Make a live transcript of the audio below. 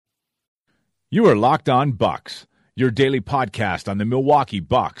You are Locked On Bucks, your daily podcast on the Milwaukee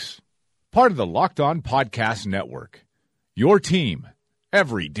Bucks. Part of the Locked On Podcast Network. Your team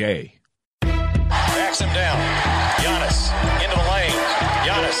every day. Backs him down. Giannis into the lane.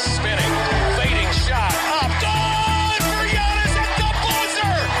 Giannis spinning. Fading shot. Up. Good for Giannis at the buzzer.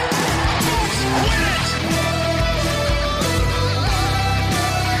 Bucks win it.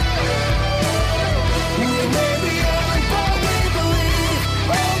 We may be young, but we believe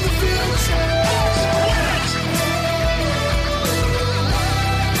on the future. Bucks win it.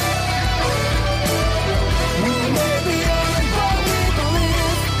 We may be young, but we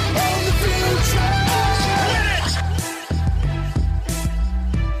believe on the future. Bucks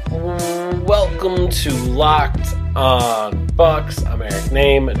win it. Welcome to Locked On Bucks. I'm Eric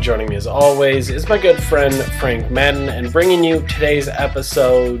Name. Joining me as always is my good friend Frank Madden, and bringing you today's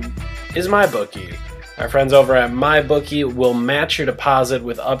episode is MyBookie. Our friends over at MyBookie will match your deposit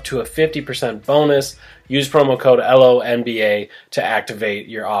with up to a 50% bonus. Use promo code LONBA to activate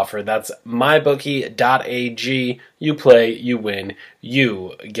your offer. That's mybookie.ag. You play, you win,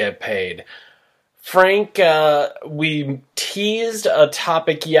 you get paid. Frank, we teased a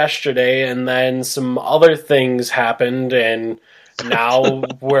topic yesterday, and then some other things happened, and now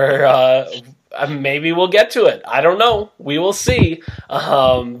maybe we'll get to it. I don't know. We will see.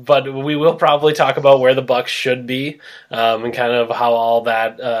 But we will probably talk about where the Bucks should be, and kind of how all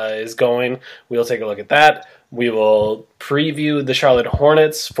that is going. We'll take a look at that. We will preview the Charlotte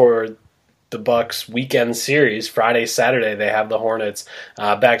Hornets for the Bucks weekend series. Friday, Saturday, they have the Hornets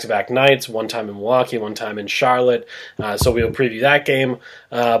back-to-back nights, one time in Milwaukee, one time in Charlotte. So we'll preview that game.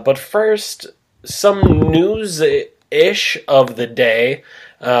 But first, some news-ish of the day.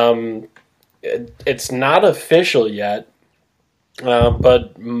 It's not official yet,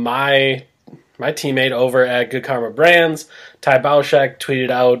 but my teammate over at Good Karma Brands, Ty Bauschek,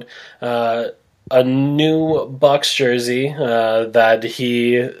 tweeted out a new Bucks jersey that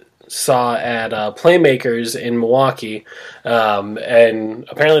he saw at Playmakers in Milwaukee, and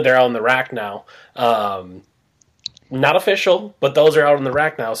apparently they're out on the rack now. Not official, but those are out on the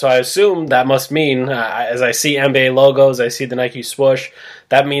rack now. So I assume that must mean, as I see NBA logos, I see the Nike swoosh,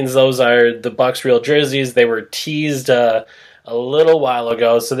 that means those are the Bucks real jerseys. They were teased a little while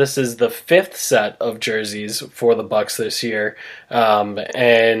ago, so this is the fifth set of jerseys for the Bucks this year,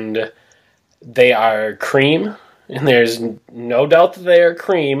 and they are cream, and there's no doubt that they are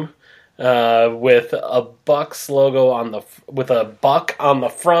cream. With a Bucks logo with a buck on the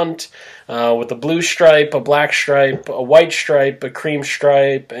front, with a blue stripe, a black stripe, a white stripe, a cream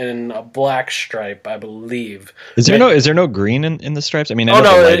stripe, and a black stripe, I believe. Is there no green in the stripes? I mean,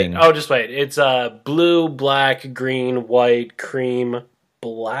 just wait. It's blue, black, green, white, cream,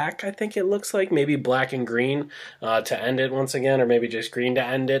 black. I think it looks like maybe black and green to end it once again, or maybe just green to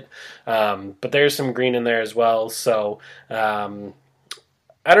end it. But there's some green in there as well. So.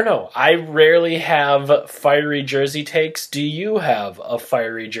 I don't know. I rarely have fiery jersey takes. Do you have a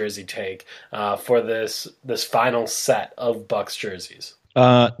fiery jersey take for this final set of Bucks jerseys?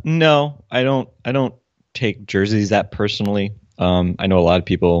 No, I don't take jerseys that personally. I know a lot of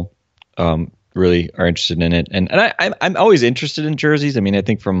people really are interested in it, and I'm always interested in jerseys. I mean, I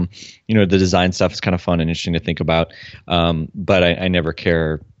think from the design stuff is kind of fun and interesting to think about, but I never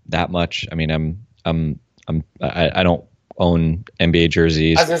care that much. I mean, I don't own NBA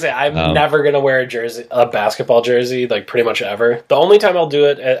jerseys. I was gonna say I'm never gonna wear a basketball jersey, like pretty much ever. The only time I'll do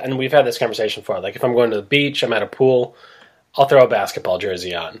it, and we've had this conversation before, like if I'm going to the beach, I'm at a pool, I'll throw a basketball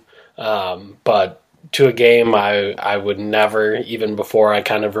jersey on. But to a game, I would never, even before I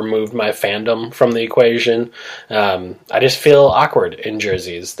kind of removed my fandom from the equation. I just feel awkward in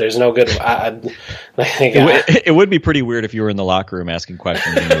jerseys. There's no good. It would be pretty weird if you were in the locker room asking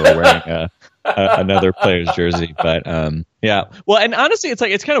questions and you were wearing another player's jersey, but yeah. Well, and honestly, it's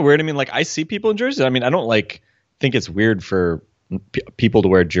kind of weird. I mean, like I see people in jerseys. I mean, I don't think it's weird for people to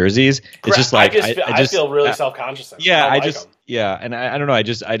wear jerseys. It's just like I just feel really self-conscious. Yeah, and I don't know. I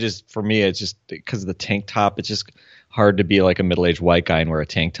just for me, it's just because of the tank top. It's just hard to be like a middle-aged white guy and wear a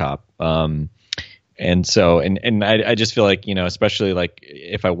tank top. And so, and I just feel like especially like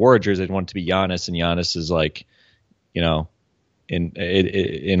if I wore a jersey, I'd want it to be Giannis, and Giannis is like, in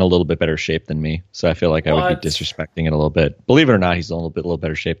a little bit better shape than me. So I feel like I would be disrespecting it a little bit. Believe it or not, he's a little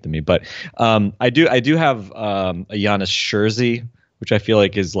better shape than me. But I do have a Giannis jersey, which I feel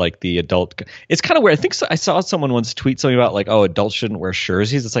like is like the adult. It's kind of weird. I think I saw someone once tweet something about like, oh, adults shouldn't wear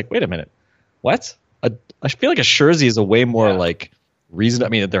jerseys. It's like, wait a minute, what? I feel like a jersey is a way more like reason. I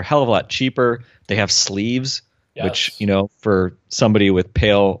mean, they're a hell of a lot cheaper. They have sleeves, which for somebody with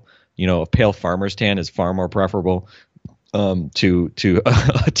pale, a pale farmer's tan is far more preferable. to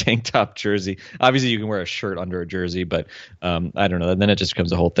a tank top jersey. Obviously, you can wear a shirt under a jersey, but I don't know. Then it just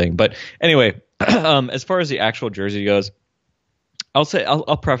becomes a whole thing. But anyway, as far as the actual jersey goes,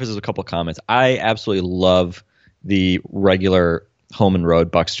 I'll preface with a couple of comments. I absolutely love the regular home and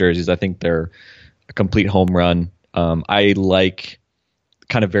road Bucks jerseys. I think they're a complete home run. I like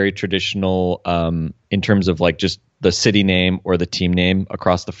kind of very traditional in terms of like just the city name or the team name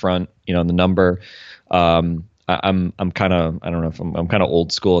across the front, and the number. I'm kind of, I don't know if I'm kind of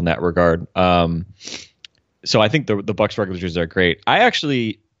old school in that regard. So I think the Bucks regular jerseys are great. I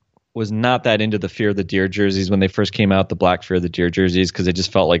actually was not that into the Fear of the Deer jerseys when they first came out, the black Fear of the Deer jerseys, because it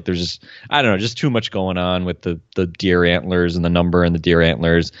just felt like there's just, I don't know, just too much going on with the deer antlers and the number and the deer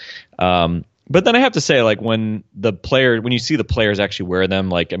antlers. But then I have to say, like, when you see the players actually wear them,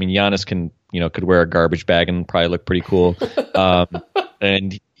 like, I mean, Giannis could wear a garbage bag and probably look pretty cool.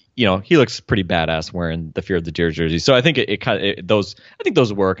 And he looks pretty badass wearing the Fear of the Deer jersey. So I think those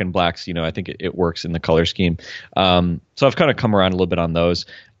work in blacks. I think it works in the color scheme. So I've kind of come around a little bit on those.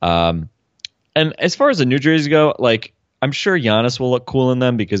 And as far as the new jerseys go, like, I'm sure Giannis will look cool in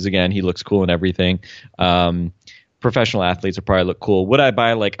them because, again, he looks cool in everything. Professional athletes will probably look cool. Would I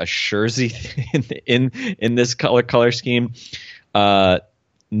buy like a jersey in this color scheme?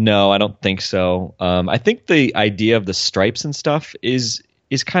 No, I don't think so. I think the idea of the stripes and stuff is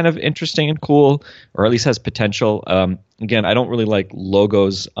kind of interesting and cool, or at least has potential. Again, I don't really like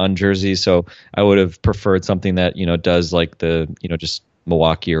logos on jerseys, so I would have preferred something that does like the just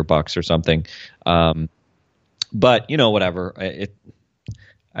Milwaukee or Bucks or something. But whatever.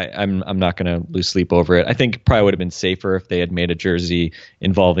 I'm not going to lose sleep over it. I think it probably would have been safer if they had made a jersey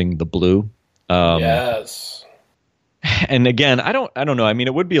involving the blue. Yes. And again, I don't know. I mean,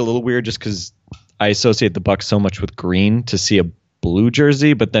 it would be a little weird just because I associate the Bucks so much with green to see a blue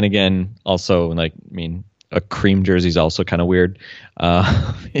jersey. But then again, also, like, I mean, a cream jersey is also kind of weird.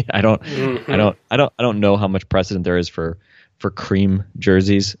 I don't know how much precedent there is for cream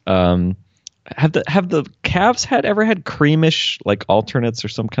jerseys. Have the Cavs ever had creamish like alternates or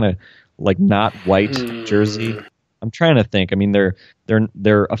some kind of like not white jersey? I'm trying to think. I mean, their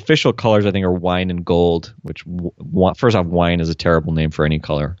official colors I think are wine and gold. Which first off, wine is a terrible name for any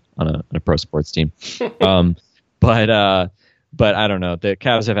color on a pro sports team. But I don't know. The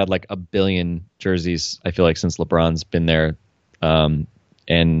Cavs have had like a billion jerseys. I feel like since LeBron's been there, and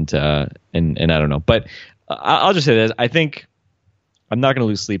I don't know. But I'll just say this. I think I'm not going to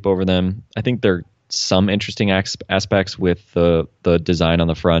lose sleep over them. I think there are some interesting aspects with the design on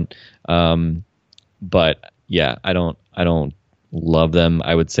the front. But yeah, I don't love them.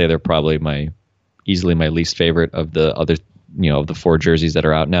 I would say they're probably easily my least favorite of the other, of the 4 jerseys that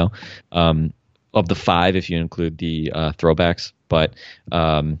are out now. Of the 5, if you include the throwbacks. But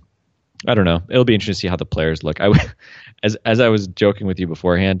I don't know. It'll be interesting to see how the players look. As I was joking with you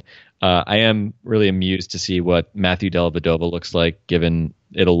beforehand, I am really amused to see what Matthew Dellavedova looks like, given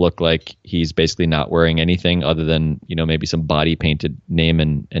it'll look like he's basically not wearing anything other than, maybe some body painted name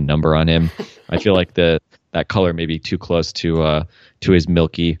and number on him. I feel like that color may be too close to his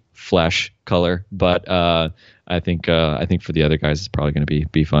milky flesh color, but I think for the other guys it's probably going to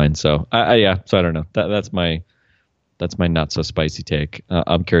be fine. So so I don't know. That's my not so spicy take.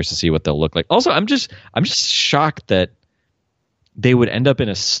 I'm curious to see what they'll look like. Also, I'm just shocked that they would end up in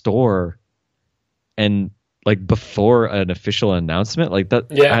a store and like before an official announcement like that.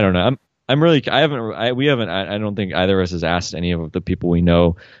 Yeah. I don't know. I don't think either of us has asked any of the people we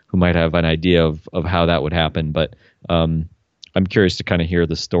know who might have an idea of how that would happen. But I'm curious to kind of hear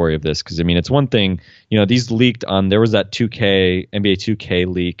the story of this. Cause I mean, it's one thing, these leaked there was that NBA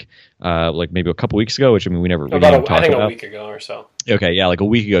 2K leak, like maybe a couple weeks ago, which I mean, we didn't talk about. I think a week ago or so. Okay. Yeah. Like a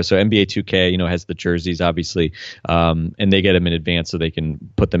week ago. So NBA 2K, has the jerseys obviously, and they get them in advance so they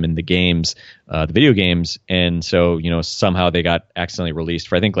can put them in the games, the video games. And so, somehow they got accidentally released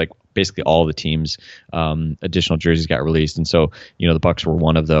for, I think like basically all the teams, additional jerseys got released. And so, the Bucks were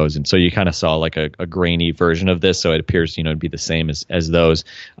one of those. And so you kind of saw like a grainy version of this. So it appears, to be the same as those.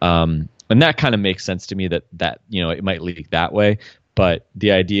 And that kind of makes sense to me that, it might leak that way. But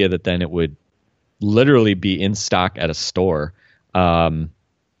the idea that then it would literally be in stock at a store,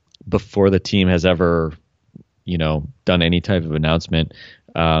 before the team has ever, done any type of announcement,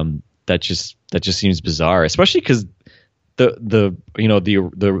 that just seems bizarre, especially because the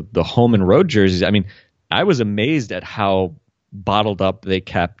home and road jerseys. I mean, I was amazed at how bottled up they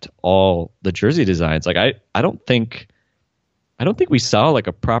kept all the jersey designs. Like I don't think we saw like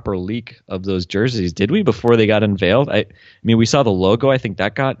a proper leak of those jerseys, did we, before they got unveiled? I mean, we saw the logo. I think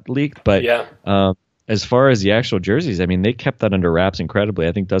that got leaked, but yeah. as far as the actual jerseys, I mean, they kept that under wraps incredibly.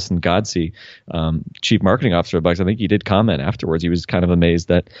 I think Dustin Godsey, chief marketing officer of Bucks, I think he did comment afterwards. He was kind of amazed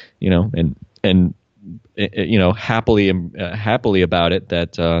that, and happily about it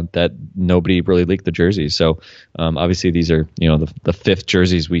that nobody really leaked the jerseys. So obviously these are the fifth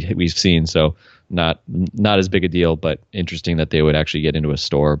jerseys we've seen. So not as big a deal, but interesting that they would actually get into a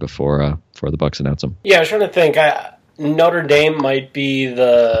store before the Bucks announce them. Yeah, I was trying to think. Notre Dame might be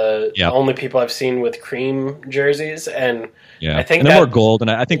the only people I've seen with cream jerseys, and I think they're more gold.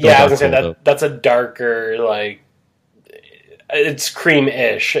 And I think I was going to say that's a darker, like, it's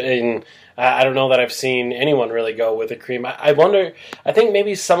cream-ish, and I don't know that I've seen anyone really go with a cream. I wonder. I think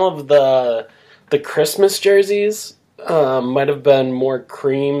maybe some of the Christmas jerseys might have been more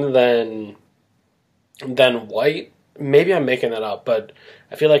cream than white. Maybe I'm making that up, but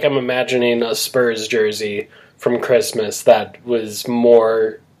I feel like I'm imagining a Spurs jersey from Christmas that was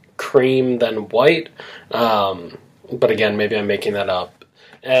more cream than white. But again, maybe I'm making that up.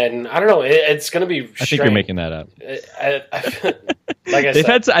 And I don't know. It's going to be. I think you're making that up. Like I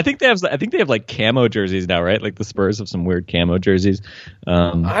said, I think they have like camo jerseys now, right? Like the Spurs have some weird camo jerseys.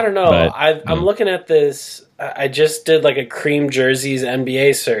 I don't know. I'm looking at this. I just did like a cream jerseys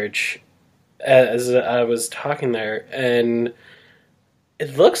NBA search as I was talking there, and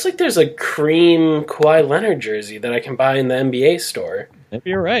it looks like there's a cream Kawhi Leonard jersey that I can buy in the NBA store.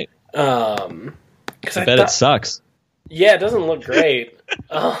 Maybe you're right. I bet it sucks. Yeah, it doesn't look great.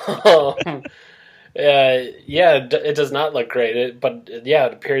 It does not look great. It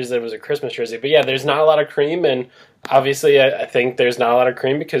appears that it was a Christmas jersey. But yeah, there's not a lot of cream, and obviously I think there's not a lot of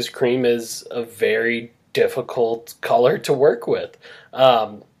cream because cream is a very difficult color to work with.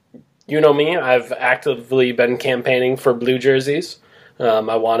 You know me, I've actively been campaigning for blue jerseys.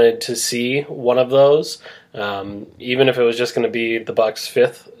 I wanted to see one of those, even if it was just going to be the Bucks'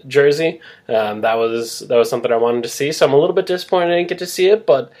 fifth jersey. That was something I wanted to see. So I'm a little bit disappointed I didn't get to see it,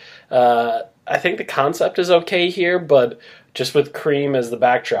 but I think the concept is okay here. But just with cream as the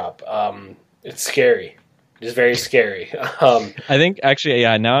backdrop, it's scary. It's very scary. I think actually,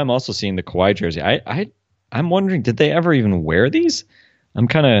 now I'm also seeing the Kawhi jersey. I'm wondering, did they ever even wear these? I'm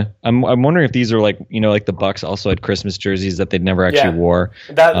wondering if these are like the Bucks also had Christmas jerseys that they never actually wore.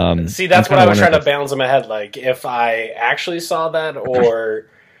 That's what I was trying to balance in my head. Like if I actually saw that, or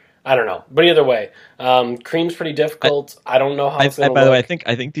I don't know. But either way, cream's pretty difficult. I don't know how it's going to look. By the way,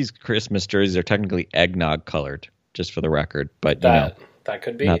 I think these Christmas jerseys are technically eggnog colored, just for the record. But that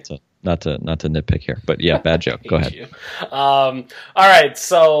could be not to nitpick here. But yeah, bad joke. Go ahead. All right,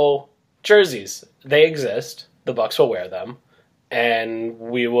 so jerseys, they exist. The Bucks will wear them. And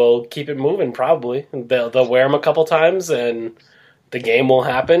we will keep it moving, probably. They'll wear them a couple times, and the game will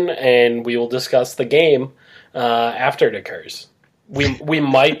happen, and we will discuss the game after it occurs. We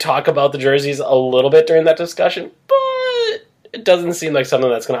might talk about the jerseys a little bit during that discussion, but it doesn't seem like something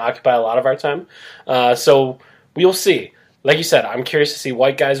that's going to occupy a lot of our time. So we'll see. Like you said, I'm curious to see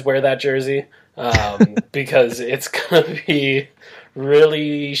white guys wear that jersey because it's going to be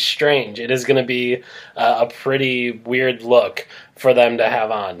really strange. It is going to be a pretty weird look for them to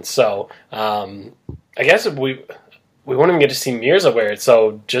have on. So I guess we won't even get to see Mirza wear it.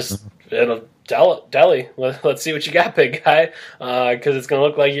 So just Deli, let's see what you got, big guy, because it's going to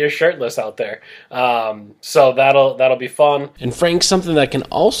look like you're shirtless out there. So that'll be fun. And Frank, something that can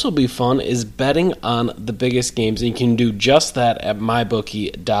also be fun is betting on the biggest games, and you can do just that at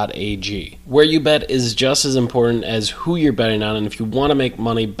mybookie.ag. Where you bet is just as important as who you're betting on, and if you want to make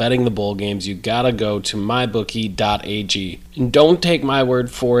money betting the bowl games, you gotta go to mybookie.ag. And don't take my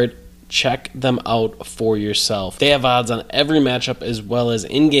word for it. Check them out for yourself. They have odds on every matchup as well as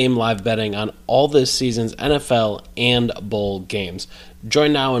in-game live betting on all this season's NFL and bowl games.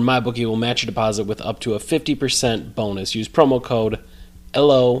 Join now and MyBookie will match your deposit with up to a 50% bonus. Use promo code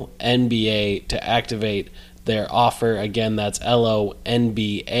LONBA to activate their offer. Again, that's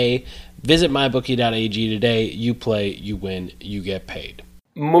LONBA. Visit mybookie.ag today. You play, you win, you get paid.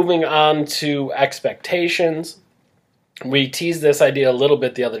 Moving on to expectations. We teased this idea a little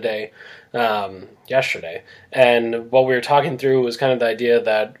bit the other day, yesterday, and what we were talking through was kind of the idea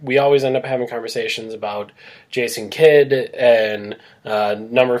that we always end up having conversations about Jason Kidd, and a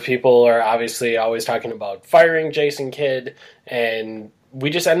number of people are obviously always talking about firing Jason Kidd, and we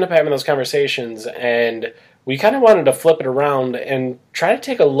just end up having those conversations, and we kind of wanted to flip it around and try to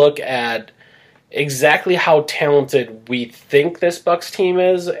take a look at exactly how talented we think this Bucks team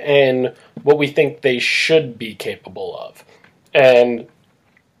is and what we think they should be capable of. And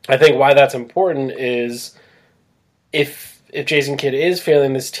I think why that's important is if Jason Kidd is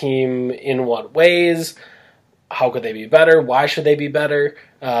failing this team, in what ways? how could they be better? Why should they be better?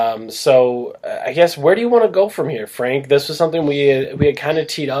 So I guess where do you want to go from here, Frank? This was something we had kind of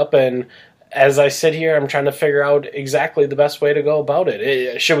teed up, and as I sit here, I'm trying to figure out exactly the best way to go about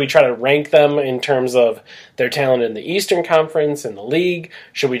it. Should we try to rank them in terms of their talent in the Eastern Conference, in the league?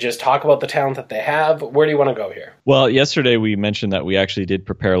 Should we just talk about the talent that they have? Where do you want to go here? Well, yesterday we mentioned that we actually did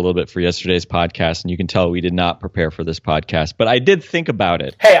prepare a little bit for yesterday's podcast, and you can tell we did not prepare for this podcast, but I did think about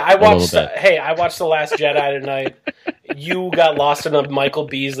it. Hey, I watched The Last Jedi tonight. You got lost in a Michael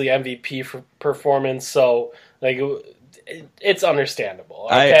Beasley MVP performance, so it's understandable.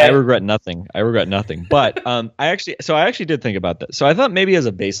 Okay? I regret nothing. But I actually did think about that. So I thought maybe as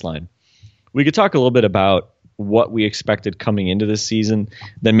a baseline, we could talk a little bit about what we expected coming into this season.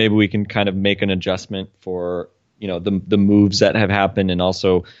 Then maybe we can kind of make an adjustment for the moves that have happened, and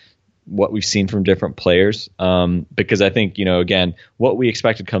also what we've seen from different players. Because I think again, what we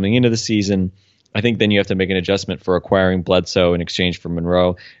expected coming into the season, I think then you have to make an adjustment for acquiring Bledsoe in exchange for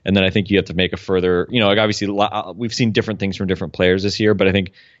Monroe. And then I think you have to make a further, obviously we've seen different things from different players this year, but I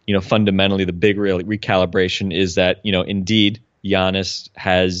think, fundamentally the big real recalibration is that, indeed Giannis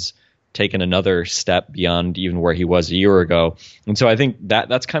has taken another step beyond even where he was a year ago. And so I think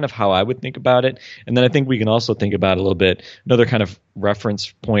that's kind of how I would think about it. And then I think we can also think about a little bit, another kind of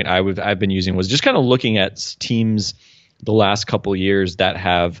reference point I've been using was just kind of looking at teams the last couple of years that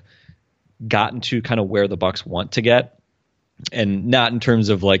have gotten to kind of where the Bucks want to get, and not in terms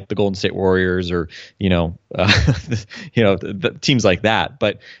of like the Golden State Warriors or the teams like that,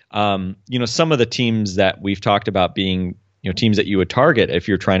 but some of the teams that we've talked about being teams that you would target if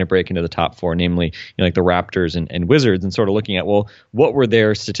you're trying to break into the top four, namely like the Raptors and Wizards, and sort of looking at, well, what were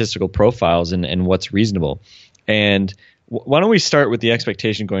their statistical profiles and what's reasonable. And why don't we start with the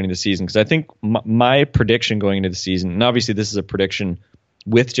expectation going into the season? Because I think my prediction going into the season, and obviously this is a prediction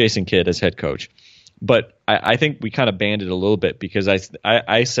with Jason Kidd as head coach, but I think we kind of banded a little bit, because I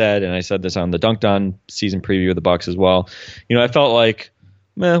said, and I said this on the Dunked On season preview of the Bucks as well, I felt like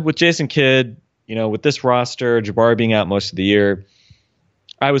with Jason Kidd, with this roster, Jabari being out most of the year,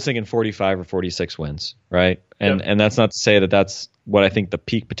 I was thinking 45 or 46 wins, right? And that's not to say that that's what I think the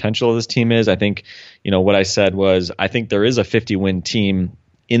peak potential of this team is. I think, what I said was, I think there is a 50-win team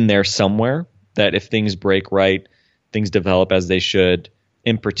in there somewhere, that if things break right, things develop as they should.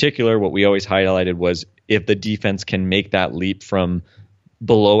 In particular, what we always highlighted was if the defense can make that leap from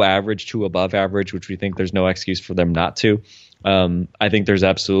below average to above average, which we think there's no excuse for them not to. I think there's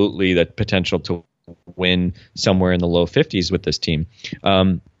absolutely the potential to win somewhere in the low 50s with this team.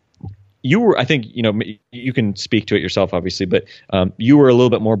 I think, you can speak to it yourself, obviously, but you were a little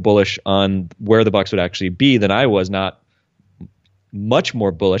bit more bullish on where the Bucks would actually be than I was. Not much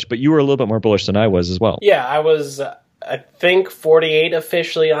more bullish, but you were a little bit more bullish than I was as well. Yeah, I was, I think 48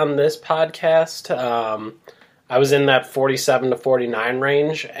 officially on this podcast. I was in that 47 to 49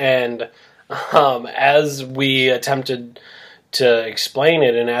 range, and as we attempted to explain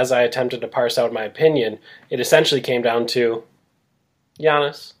it, and as I attempted to parse out my opinion, it essentially came down to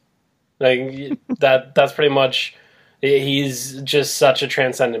Giannis. That's pretty much, he's just such a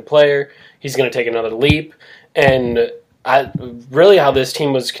transcendent player. He's going to take another leap, and really how this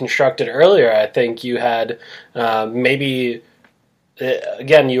team was constructed earlier, I think you had maybe,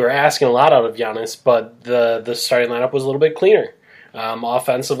 again, you were asking a lot out of Giannis, but the starting lineup was a little bit cleaner.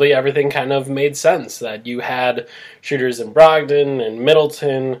 Offensively, everything kind of made sense, that you had shooters in Brogdon and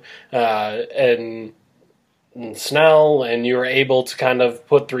Middleton and Snell, and you were able to kind of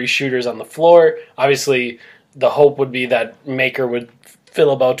put three shooters on the floor. Obviously, the hope would be that Maker would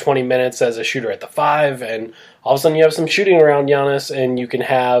fill about 20 minutes as a shooter at the 5, and all of a sudden you have some shooting around Giannis, and you can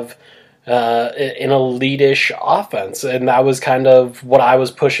have an elite-ish offense. And that was kind of what I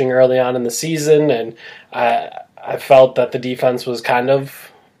was pushing early on in the season, and I felt that the defense was kind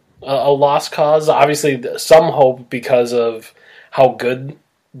of a lost cause. Obviously, some hope because of how good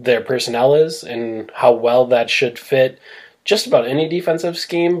their personnel is and how well that should fit just about any defensive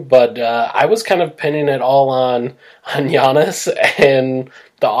scheme, but I was kind of pinning it all on Giannis and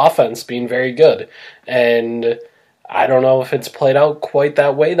the offense being very good. And I don't know if it's played out quite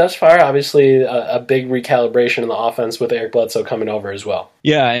that way thus far. Obviously, a big recalibration in the offense with Eric Bledsoe coming over as well.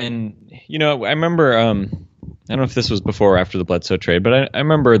 Yeah, and, I remember, I don't know if this was before or after the Bledsoe trade, but I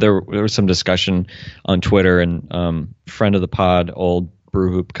remember there was some discussion on Twitter, and friend of the pod, old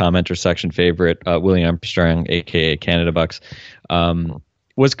Brew Hoop commenter section favorite, William Armstrong, aka Canada Bucks,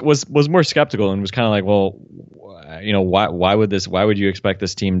 was more skeptical and was kind of like, well, why would you expect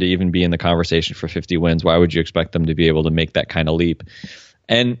this team to even be in the conversation for 50 wins? Why would you expect them to be able to make that kind of leap?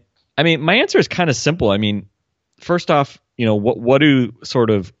 And I mean, my answer is kind of simple. I mean, first off, what do sort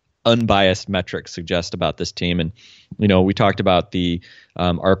of unbiased metrics suggest about this team. And, we talked about the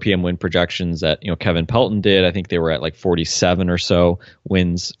RPM win projections that, Kevin Pelton did. I think they were at like 47 or so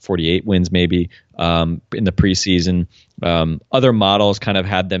wins, 48 wins maybe in the preseason. Other models kind of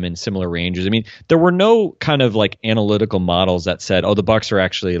had them in similar ranges. I mean, there were no kind of like analytical models that said, oh, the Bucks are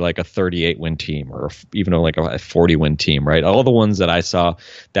actually like a 38 win team or even like a 40 win team, right? All the ones that I saw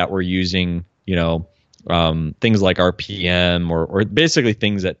that were using, things like RPM or basically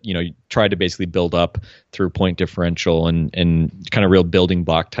things that, try to basically build up through point differential and kind of real building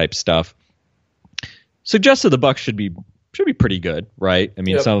block type stuff, suggested the Bucks should be pretty good, right? I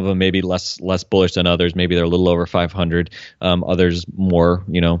mean, Some of them maybe less bullish than others. Maybe they're a little over 500. Others more,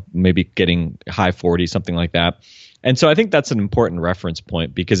 maybe getting high 40, something like that. And so I think that's an important reference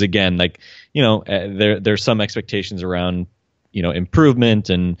point because again, like, there's some expectations around, improvement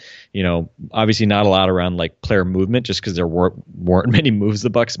and, obviously not a lot around like player movement just because there weren't many moves the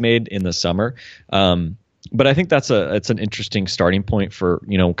Bucks made in the summer. But I think it's an interesting starting point for,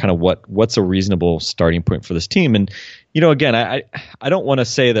 kind of what's a reasonable starting point for this team. And, again, I don't want to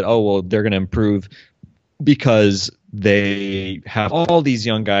say that, oh, well, they're going to improve because they have all these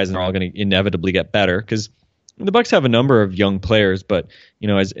young guys and they're all going to inevitably get better because the Bucks have a number of young players. But,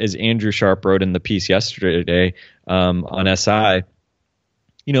 as Andrew Sharp wrote in the piece yesterday on SI,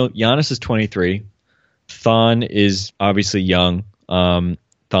 Giannis is 23. Thon is obviously young. Thon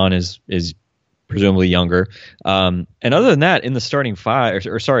is presumably younger. And other than that, in the starting five,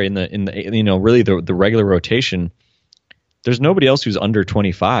 in the really the regular rotation, there's nobody else who's under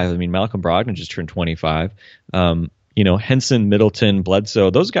 25. I mean, Malcolm Brogdon just turned 25. Henson, Middleton, Bledsoe,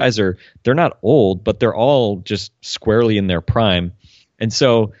 those guys they're not old, but they're all just squarely in their prime. And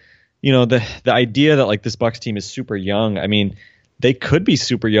so, the idea that like this Bucks team is super young, I mean, they could be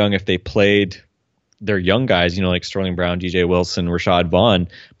super young if they played their young guys, like Sterling Brown, DJ Wilson, Rashad Vaughn,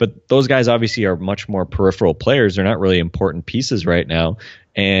 but those guys obviously are much more peripheral players. They're not really important pieces right now.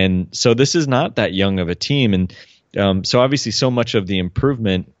 And so this is not that young of a team. And so obviously so much of the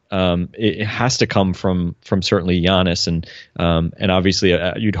improvement, it has to come from certainly Giannis and obviously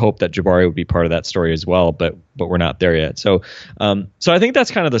you'd hope that Jabari would be part of that story as well, but we're not there yet. So I think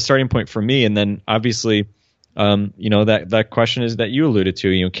that's kind of the starting point for me. And then obviously, that question is that you alluded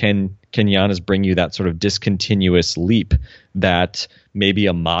to, can Giannis bring you that sort of discontinuous leap that maybe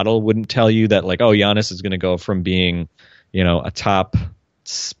a model wouldn't tell you that like, oh, Giannis is going to go from being, a top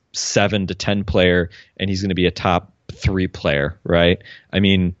 7 to 10 player and he's going to be a top 3 player, right? I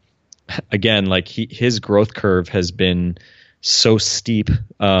mean, again, like his growth curve has been so steep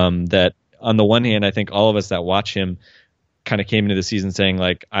that on the one hand, I think all of us that watch him kind of came into the season saying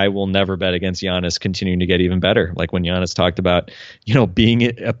like, I will never bet against Giannis continuing to get even better. Like when Giannis talked about,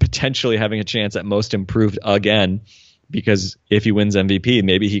 being potentially having a chance at most improved again, because if he wins MVP,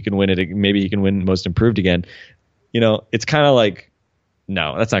 maybe he can win it. Maybe he can win most improved again. It's kind of like,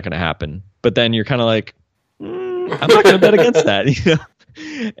 no, that's not going to happen. But then you're kind of like, I'm not going to bet against that.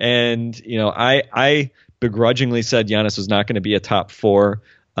 And, I begrudgingly said Giannis was not going to be a top 4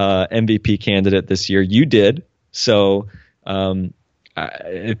 MVP candidate this year. You did. So,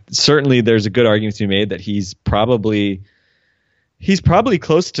 certainly there's a good argument to be made that he's probably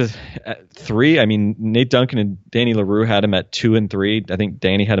close to 3. I mean, Nate Duncan and Danny LaRue had him at 2 and 3. I think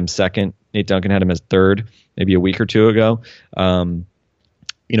Danny had him second. Nate Duncan had him as third, maybe a week or two ago.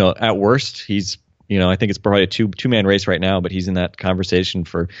 At worst, he's, I think it's probably a two-man race right now, but he's in that conversation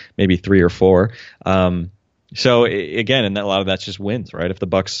for maybe 3 or 4. So again, and a lot of that's just wins, right? If the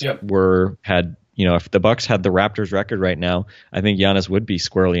Bucks if the Bucks had the Raptors record right now, I think Giannis would be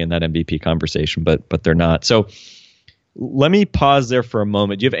squarely in that MVP conversation, but they're not. So let me pause there for a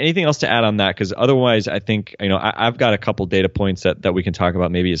moment. Do you have anything else to add on that? Because otherwise, I think I've got a couple data points that we can talk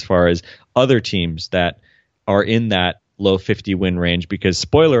about maybe as far as other teams that are in that low 50 win range. Because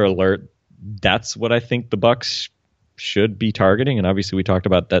spoiler alert, that's what I think the Bucks should be targeting, and obviously we talked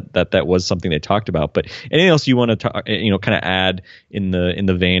about that was something they talked about. But anything else you want to kind of add in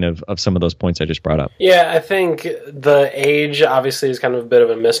the vein of some of those points I just brought up? Yeah, I think the age obviously is kind of a bit of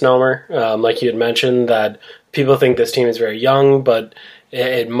a misnomer. Like you had mentioned, that people think this team is very young, but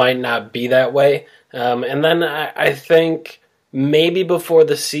it might not be that way. And then I think maybe before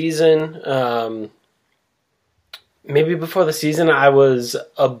the season, I was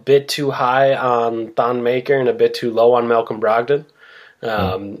a bit too high on Thon Maker and a bit too low on Malcolm Brogdon.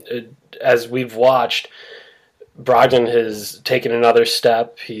 As we've watched, Brogdon has taken another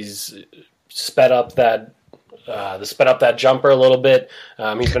step. He's sped up that jumper a little bit.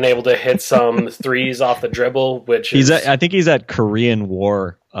 He's been able to hit some threes off the dribble, which I think he's at Korean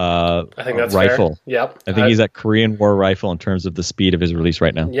War I think that's rifle. Fair. Yep. I think he's that Korean War rifle in terms of the speed of his release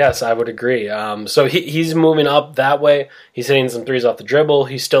right now. Yes, I would agree. So he's moving up that way. He's hitting some threes off the dribble.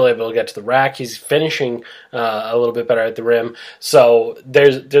 He's still able to get to the rack. He's finishing a little bit better at the rim. So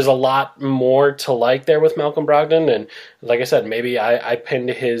there's a lot more to like there with Malcolm Brogdon. And like I said, maybe I pinned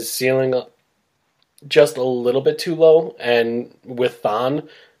his ceiling just a little bit too low. And with Thon,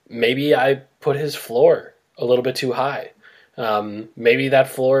 maybe I put his floor a little bit too high. Maybe that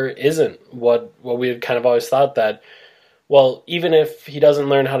floor isn't what we had kind of always thought that, well, even if he doesn't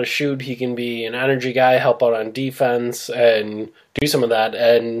learn how to shoot, he can be an energy guy, help out on defense, and do some of that.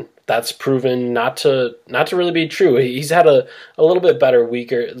 And that's proven not to really be true. He's had a little bit better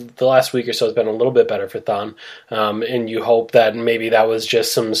the last week or so has been a little bit better for Thon. And you hope that maybe that was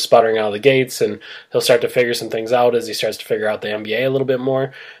just some sputtering out of the gates and he'll start to figure some things out as he starts to figure out the NBA a little bit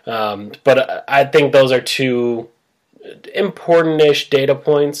more. But I think those are two important-ish data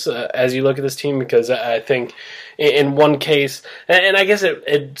points as you look at this team, because I think in one case, and I guess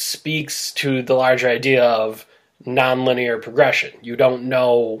it speaks to the larger idea of non-linear progression. You don't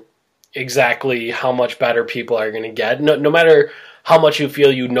know exactly how much better people are going to get. No matter how much you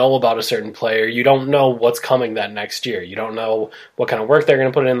feel you know about a certain player, you don't know what's coming that next year. You don't know what kind of work they're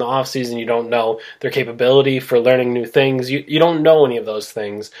going to put in the offseason. You don't know their capability for learning new things. You don't know any of those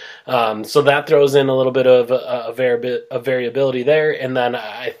things. So that throws in a little bit of a variability there. And then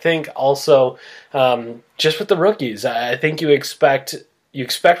I think also just with the rookies, I think you expect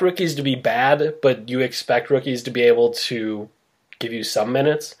rookies to be bad, but you expect rookies to be able to give you some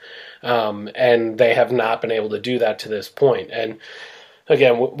minutes. And they have not been able to do that to this point. And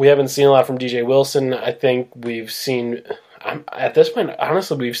again, we haven't seen a lot from DJ Wilson. I think we've seen, at this point,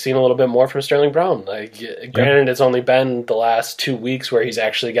 honestly, we've seen a little bit more from Sterling Brown. Granted, it's only been the last 2 weeks where he's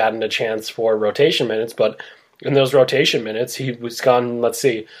actually gotten a chance for rotation minutes, but in those rotation minutes, he was gone, let's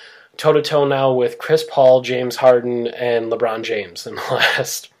see, toe-to-toe now with Chris Paul, James Harden, and LeBron James in the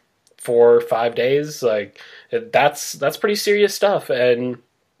last 4 or 5 days. That's pretty serious stuff, and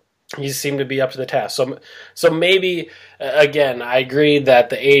he seemed to be up to the task. So maybe, again, I agree that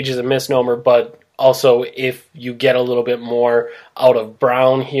the age is a misnomer, but also if you get a little bit more out of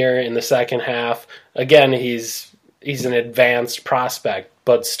Brown here in the second half, again, he's an advanced prospect,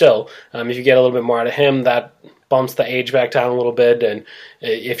 but still, if you get a little bit more out of him, that bumps the age back down a little bit. And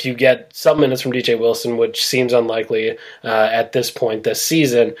if you get some minutes from DJ Wilson, which seems unlikely at this point this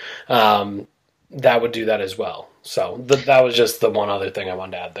season, that would do that as well. So that was just the one other thing I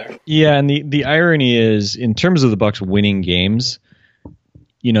wanted to add there. Yeah, and the irony is, in terms of the Bucks winning games,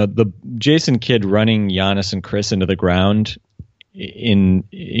 the Jason Kidd running Giannis and Chris into the ground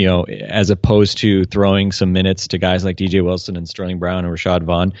as opposed to throwing some minutes to guys like DJ Wilson and Sterling Brown and Rashad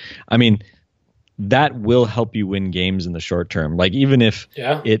Vaughn. I mean, that will help you win games in the short term. Even if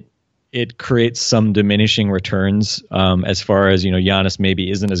it creates some diminishing returns as far as, Giannis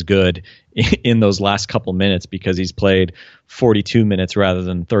maybe isn't as good in those last couple minutes because he's played 42 minutes rather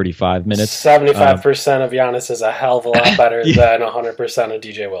than 35 minutes. 75% of Giannis is a hell of a lot better than 100% of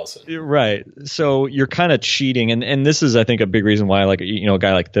DJ Wilson. Right. So you're kind of cheating. And this is, I think, a big reason why, a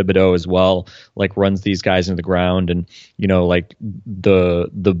guy like Thibodeau as well, runs these guys into the ground. And, the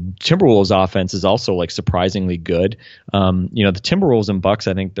Timberwolves offense is also surprisingly good. The Timberwolves and Bucks,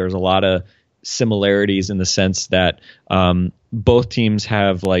 I think there's a lot of similarities in the sense that both teams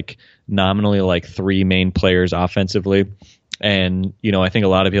have nominally 3 main players offensively. And, I think a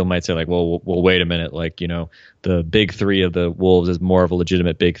lot of people might say well, wait a minute. The big 3 of the Wolves is more of a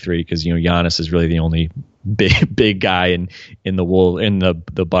legitimate big 3 because, Giannis is really the only big guy in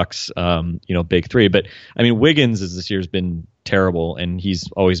the Bucks, big 3. But I mean, Wiggins this year's been terrible and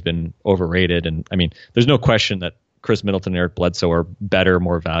he's always been overrated. And I mean, there's no question that Chris Middleton and Eric Bledsoe are better,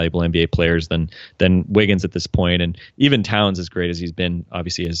 more valuable NBA players than Wiggins at this point. And even Towns, as great as he's been,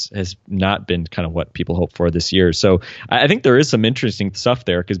 obviously has not been kind of what people hope for this year. So I think there is some interesting stuff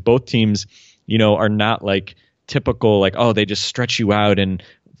there because both teams, are not typical, they just stretch you out and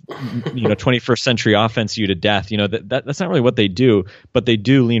 21st century offense you to death. That's not really what they do, but they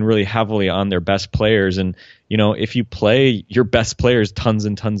do lean really heavily on their best players. And, if you play your best players tons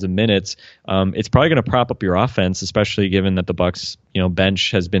and tons of minutes, it's probably going to prop up your offense, especially given that the Bucks,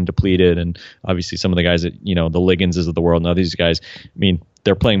 bench has been depleted. And obviously some of the guys that, the Ligginses of the world, now these guys, I mean,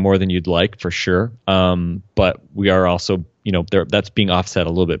 they're playing more than you'd like for sure. But we are also, that's being offset a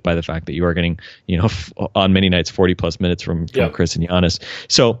little bit by the fact that you are getting, on many nights, 40 plus minutes from Chris and Giannis.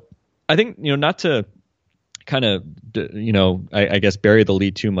 So I think, not to kind of, I guess bury the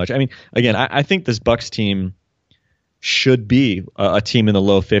lead too much. I mean, again, I think this Bucks team should be a team in the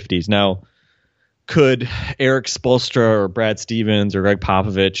low 50s. Now, could Eric Spoelstra or Brad Stevens or Greg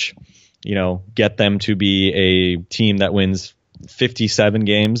Popovich, get them to be a team that wins 57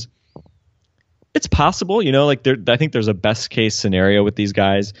 games? It's possible, I think there's a best case scenario with these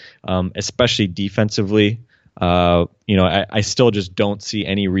guys, especially defensively. I still just don't see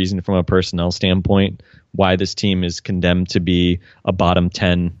any reason from a personnel standpoint why this team is condemned to be a bottom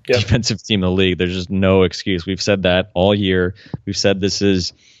 10 defensive team in the league. There's just no excuse. We've said that all year. We've said this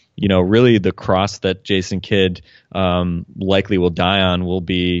is, really the cross that Jason Kidd likely will die on will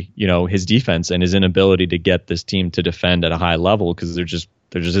be, his defense and his inability to get this team to defend at a high level, because there just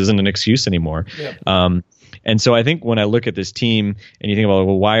isn't an excuse anymore. Yep. And so I think when I look at this team and you think about,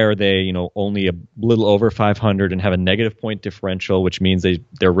 well, why are they, only a little over 500 and have a negative point differential, which means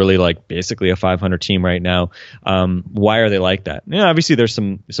they're really like basically a 500 team right now. Why are they like that? Obviously there's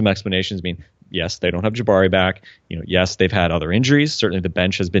some explanations. I mean, yes, they don't have Jabari back. Yes, they've had other injuries. Certainly the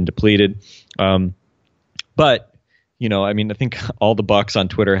bench has been depleted. But I think all the Bucks on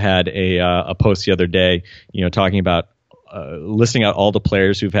Twitter had a post the other day, talking about listing out all the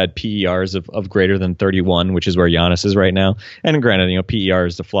players who've had PERs of greater than 31, which is where Giannis is right now. And granted, PER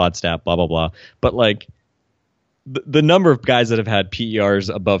is the flawed stat, blah, blah, blah. But like the number of guys that have had PERs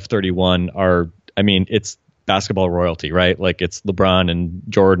above 31 it's basketball royalty, right? Like it's LeBron and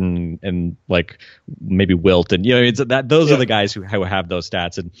Jordan and like maybe Wilt. And, those are the guys who have those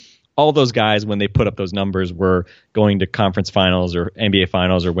stats. And all those guys, when they put up those numbers, were going to conference finals or NBA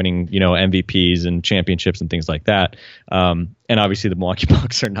finals or winning, MVPs and championships and things like that. And obviously the Milwaukee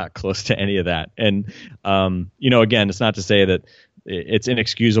Bucks are not close to any of that. And, again, it's not to say that it's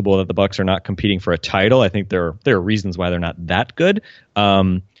inexcusable that the Bucks are not competing for a title. I think there are reasons why they're not that good.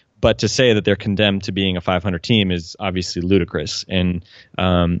 But to say that they're condemned to being a 500 team is obviously ludicrous. And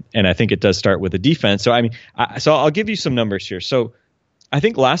I think it does start with the defense. So, so I'll give you some numbers here. So, I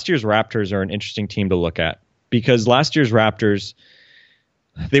think last year's Raptors are an interesting team to look at, because last year's Raptors,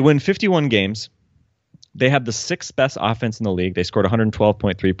 they win 51 games. They had the sixth best offense in the league. They scored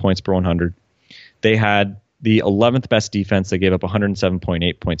 112.3 points per 100. They had the 11th best defense. They gave up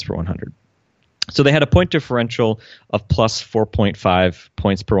 107.8 points per 100. So they had a point differential of plus 4.5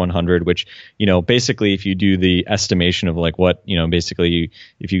 points per 100, which, basically if you do the estimation of like what, basically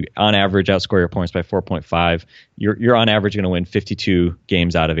if you on average outscore your points by 4.5, you're on average going to win 52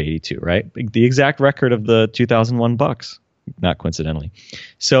 games out of 82, right? The exact record of the 2001 Bucks, not coincidentally.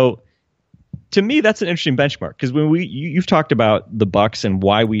 So to me, that's an interesting benchmark, because when you've talked about the Bucks and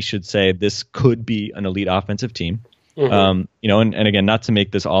why we should say this could be an elite offensive team. Mm-hmm. And again, not to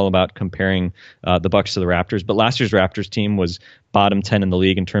make this all about comparing the Bucks to the Raptors, but last year's Raptors team was bottom 10 in the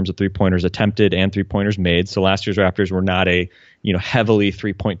league in terms of 3-pointers attempted and 3-pointers made. So last year's Raptors were not a heavily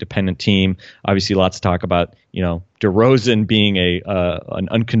 3-point dependent team. Obviously, lots to talk about. DeRozan being an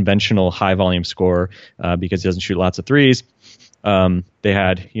unconventional high volume scorer because he doesn't shoot lots of threes. They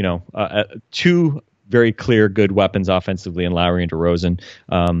had two very clear good weapons offensively in Lowry and DeRozan,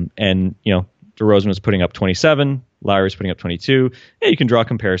 and DeRozan was putting up 27. Lowry was putting up 22. Yeah, you can draw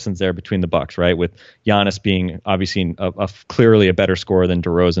comparisons there between the Bucks, right? With Giannis being obviously clearly a better scorer than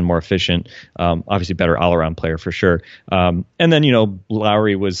DeRozan, more efficient, obviously better all-around player for sure. And then,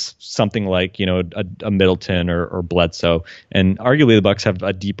 Lowry was something like, a Middleton or Bledsoe. And arguably the Bucks have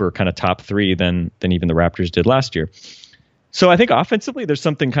a deeper kind of top three than even the Raptors did last year. So I think offensively there's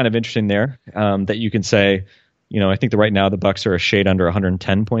something kind of interesting there that you can say, I think that right now the Bucks are a shade under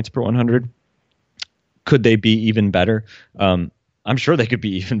 110 points per 100. Could they be even better? I'm sure they could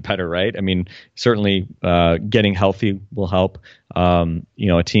be even better, right? I mean, certainly getting healthy will help. A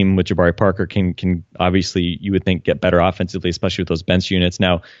team with Jabari Parker can obviously, you would think, get better offensively, especially with those bench units.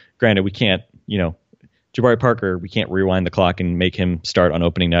 Now, granted, we can't, Jabari Parker, we can't rewind the clock and make him start on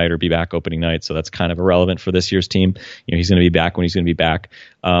opening night or be back opening night. So that's kind of irrelevant for this year's team. He's going to be back when he's going to be back.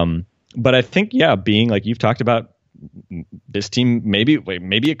 But I think, being like you've talked about, this team, maybe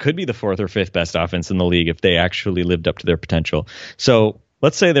it could be the fourth or fifth best offense in the league if they actually lived up to their potential. So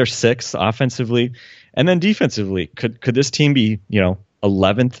let's say they're sixth offensively, and then defensively, could this team be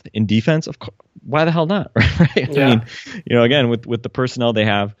 11th in defense? Of course, why the hell not? Right? Yeah. I mean, again, with the personnel they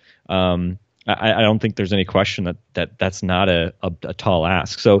have, I don't think there's any question that's not a tall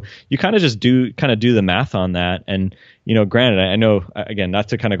ask. So you kind of just do the math on that. And, granted, I know, again, not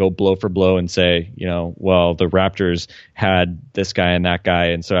to kind of go blow for blow and say, well, the Raptors had this guy and that guy,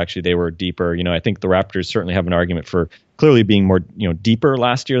 and so actually they were deeper. I think the Raptors certainly have an argument for clearly being more, deeper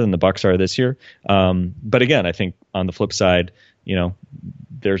last year than the Bucks are this year. But again, I think on the flip side,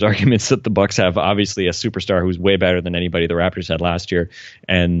 there's arguments that the Bucks have obviously a superstar who's way better than anybody the Raptors had last year.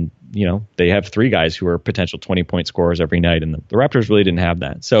 And, they have three guys who are potential 20-point scorers every night. And the Raptors really didn't have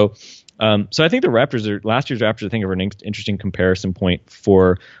that. So So I think last year's Raptors, I think, are an interesting comparison point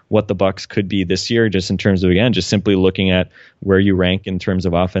for what the Bucks could be this year, just in terms of, again, just simply looking at where you rank in terms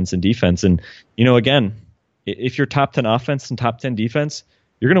of offense and defense. And, again, if you're top 10 offense and top 10 defense,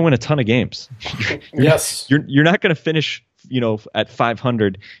 you're going to win a ton of games. Yes. You're not going to finish, at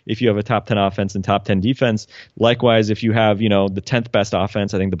 500 if you have a top 10 offense and top 10 defense. Likewise, if you have, the 10th best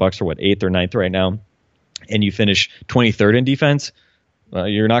offense, I think the Bucks are 8th or 9th right now, and you finish 23rd in defense,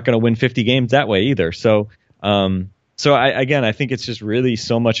 you're not going to win 50 games that way either. So, I think it's just really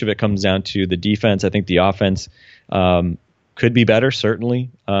so much of it comes down to the defense. I think the offense could be better, certainly,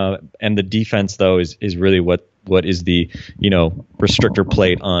 and the defense though is really what is the restrictor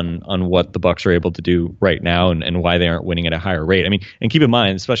plate on what the Bucks are able to do right now and why they aren't winning at a higher rate. I mean, and keep in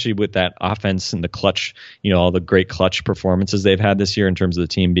mind, especially with that offense and the clutch, all the great clutch performances they've had this year in terms of the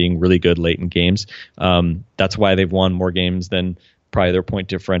team being really good late in games. That's why they've won more games than probably their point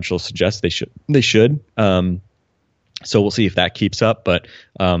differential suggests they should. So we'll see if that keeps up, but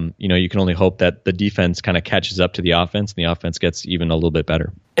you can only hope that the defense kind of catches up to the offense and the offense gets even a little bit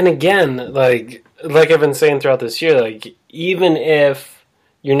better. And again, like I've been saying throughout this year, like even if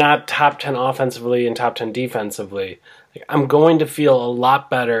you're not top 10 offensively and top 10 defensively, I'm going to feel a lot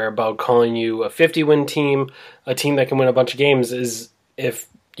better about calling you a 50-win team, a team that can win a bunch of games, is if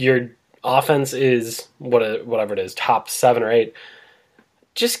your offense is whatever it is, top 7 or 8.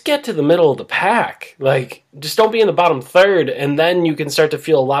 Just get to the middle of the pack. Like, just don't be in the bottom third, and then you can start to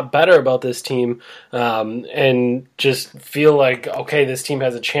feel a lot better about this team, and just feel like, okay, this team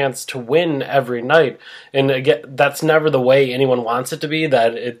has a chance to win every night. And again, that's never the way anyone wants it to be,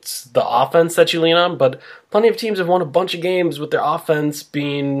 that it's the offense that you lean on, but plenty of teams have won a bunch of games with their offense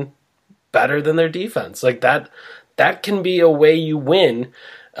being better than their defense. Like, that can be a way you win,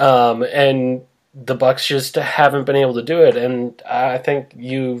 and the Bucks just haven't been able to do it, and I think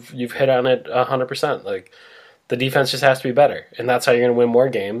you've hit on it 100%. Like, the defense just has to be better, and that's how you're going to win more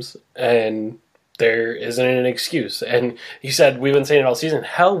games, and there isn't an excuse. And you said we've been saying it all season.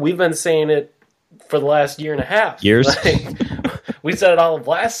 Hell, we've been saying it for the last year and a half. Years. We said it all of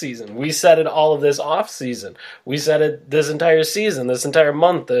last season. We said it all of this off season. We said it this entire season, this entire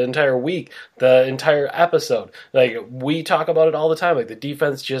month, the entire week, the entire episode. Like, we talk about it all the time. Like, the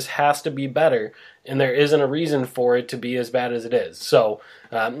defense just has to be better, and there isn't a reason for it to be as bad as it is. So,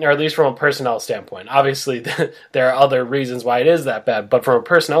 or at least from a personnel standpoint. Obviously, there are other reasons why it is that bad, but from a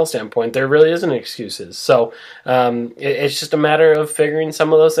personnel standpoint, there really isn't excuses. So, it's just a matter of figuring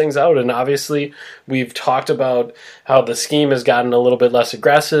some of those things out. And obviously, we've talked about how the scheme has gotten a little bit less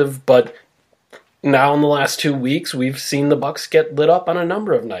aggressive, but now in the last 2 weeks, we've seen the Bucks get lit up on a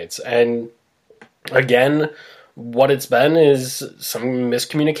number of nights. And again, what it's been is some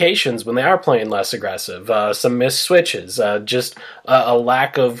miscommunications when they are playing less aggressive, some missed switches, just a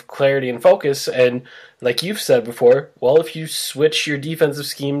lack of clarity and focus. And like you've said before, well, if you switch your defensive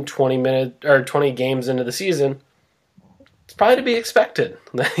scheme 20 games into the season, it's probably to be expected.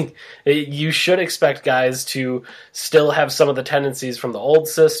 Like, you should expect guys to still have some of the tendencies from the old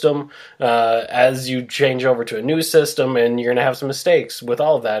system as you change over to a new system, and you're going to have some mistakes with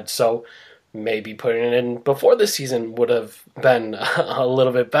all of that. So maybe putting it in before the season would have been a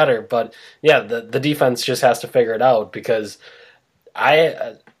little bit better. But yeah, the defense just has to figure it out, because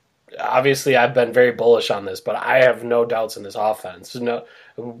obviously I've been very bullish on this, but I have no doubts in this offense.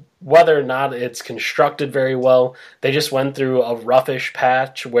 Whether or not it's constructed very well, they just went through a roughish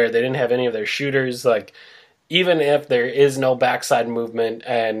patch where they didn't have any of their shooters. Like, even if there is no backside movement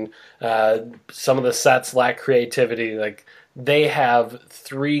and some of the sets lack creativity, like, they have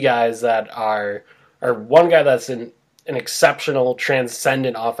 3 guys that or one guy that's an exceptional,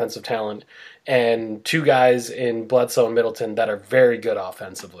 transcendent offensive talent, and 2 guys in Bledsoe and Middleton that are very good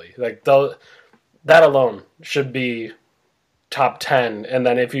offensively. Like, that alone should be top 10, and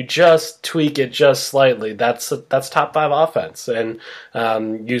then if you just tweak it just slightly, that's top 5 offense, and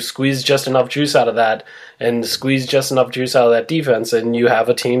you squeeze just enough juice out of that, and squeeze just enough juice out of that defense, and you have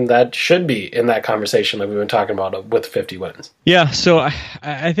a team that should be in that conversation that we've been talking about with 50 wins. Yeah, so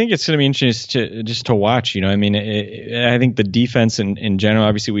I think it's going to be interesting to watch. I mean, I think the defense in general,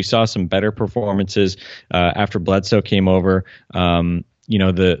 obviously we saw some better performances after Bledsoe came over.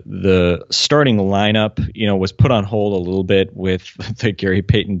 The starting lineup, was put on hold a little bit with the Gary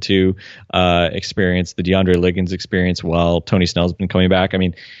Payton 2 experience, the DeAndre Liggins experience, while Tony Snell's been coming back. I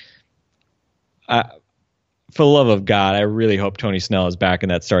mean, for the love of God, I really hope Tony Snell is back in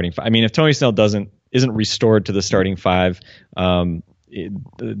that starting 5. I mean, if Tony Snell isn't restored to the starting 5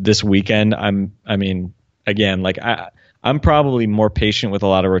 this weekend, I'm probably more patient with a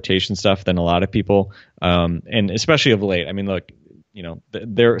lot of rotation stuff than a lot of people, and especially of late. I mean, look,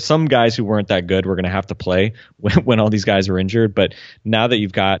 there are some guys who weren't that good. We're going to have to play when all these guys are injured. But now that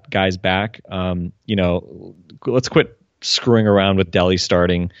you've got guys back, let's quit screwing around with Delhi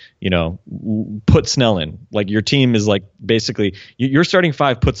starting. Put Snell in. Like, your team is like basically your starting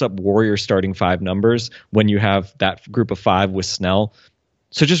five puts up Warrior starting five numbers when you have that group of five with Snell.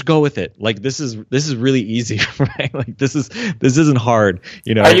 So just go with it. Like, this is really easy, right? Like, this isn't hard.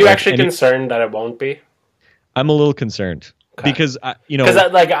 Are you actually concerned that it won't be? I'm a little concerned. Okay. Because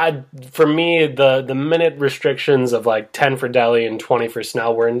for me, the minute restrictions of like 10 for Delhi and 20 for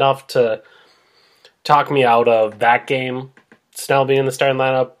Snell were enough to talk me out of that game, Snell being in the starting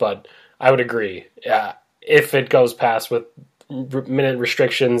lineup. But I would agree, if it goes past with minute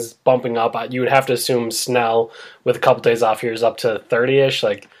restrictions bumping up, you would have to assume Snell with a couple days off here is up to 30-ish.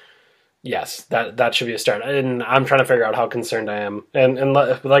 Like, yes, that should be a start. And I'm trying to figure out how concerned I am. And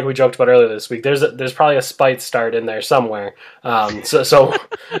like we joked about earlier this week, there's probably a spite start in there somewhere. So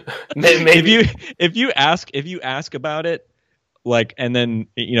maybe if you ask about it, like, and then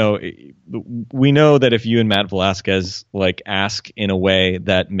we know that if you and Matt Velasquez like ask in a way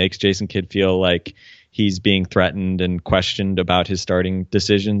that makes Jason Kidd feel like he's being threatened and questioned about his starting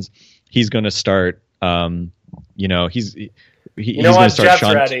decisions, he's going to start. He's going to start. Jet's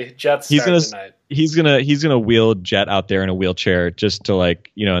ready. Jet's tonight. He's gonna wheel Jet out there in a wheelchair just to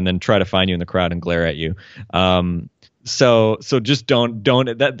and then try to find you in the crowd and glare at you. So just don't.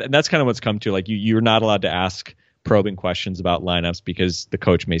 That's kind of what's come to. Like, you're not allowed to ask probing questions about lineups because the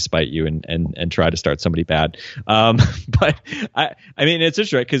coach may spite you and try to start somebody bad. But I mean, it's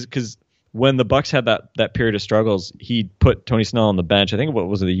interesting because when the Bucks had that period of struggles, he put Tony Snell on the bench. I think what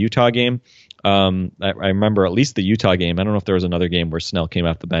was it, the Utah game? I remember at least the Utah game. I don't know if there was another game where Snell came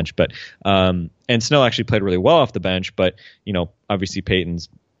off the bench, but and Snell actually played really well off the bench. But obviously Peyton's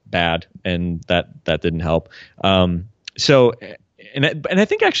bad, and that didn't help. So I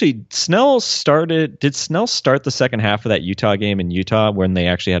think actually Snell started. Did Snell start the second half of that Utah game in Utah when they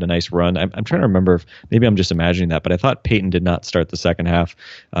actually had a nice run? I'm trying to remember if maybe I'm just imagining that, but I thought Peyton did not start the second half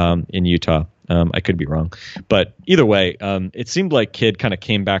in Utah. I could be wrong, but either way, it seemed like Kidd kind of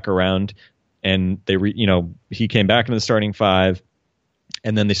came back around, and he came back into the starting five,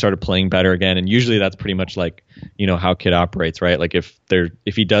 and then they started playing better again. And usually that's pretty much like how Kidd operates, right? Like if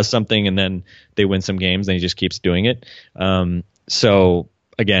he does something and then they win some games, then he just keeps doing it. So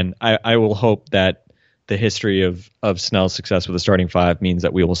again, I will hope that the history of Snell's success with the starting five means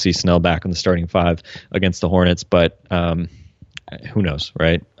that we will see Snell back in the starting five against the Hornets, but who knows,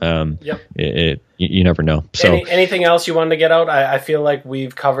 right? Yep. You never know. So anything else you wanted to get out? I feel like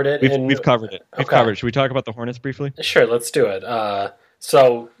we've covered it. We've covered it. We've covered it. Should we talk about the Hornets briefly? Sure, let's do it.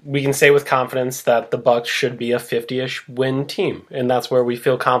 So we can say with confidence that the Bucks should be a 50-ish win team, and that's where we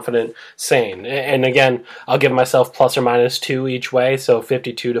feel confident saying. And again, I'll give myself plus or minus 2 each way, so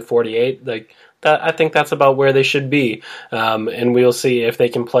 52 to 48. Like that, I think that's about where they should be, and we'll see if they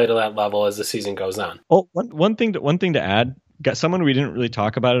can play to that level as the season goes on. Well, one thing to add, got someone we didn't really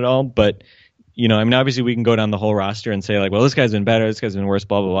talk about at all, but I mean, obviously we can go down the whole roster and say like, well, this guy's been better, this guy's been worse,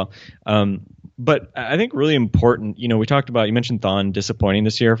 blah blah blah. But I think really important, we talked about, you mentioned Thon disappointing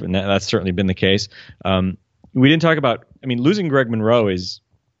this year, and that's certainly been the case. We didn't talk about, losing Greg Monroe is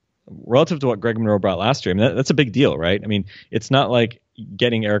relative to what Greg Monroe brought last year. That's a big deal, right? I mean, it's not like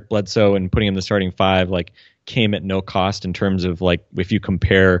getting Eric Bledsoe and putting him in the starting five, like, came at no cost in terms of like, if you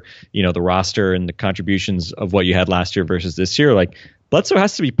compare, the roster and the contributions of what you had last year versus this year, like, Bledsoe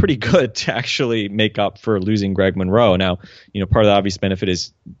has to be pretty good to actually make up for losing Greg Monroe. Now, part of the obvious benefit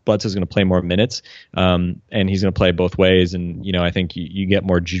is Bledsoe's going to play more minutes, and he's going to play both ways. And, I think you get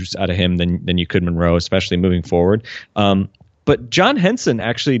more juice out of him than you could Monroe, especially moving forward. But John Henson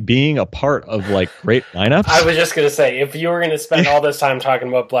actually being a part of like great lineups. I was just going to say, if you were going to spend all this time talking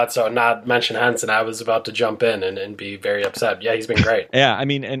about Bledsoe and not mention Henson, I was about to jump in and be very upset. Yeah, he's been great. Yeah,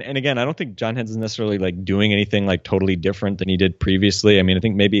 and again, I don't think John Henson's necessarily like doing anything like totally different than he did previously. I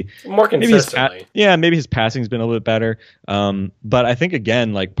think maybe more consistently. Maybe his passing's been a little bit better. But I think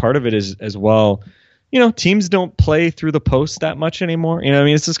again, like part of it is as well. Teams don't play through the post that much anymore.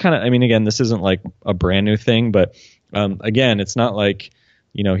 It's just kind of. Again, this isn't like a brand new thing, but. Again, it's not like,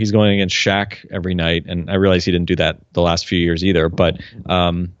 he's going against Shaq every night. And I realize he didn't do that the last few years either. But,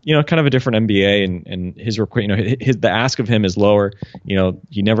 kind of a different NBA and his the ask of him is lower.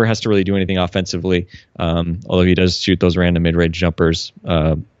 He never has to really do anything offensively. Although he does shoot those random mid-range jumpers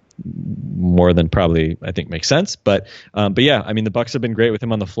more than probably I think makes sense. But yeah, the Bucks have been great with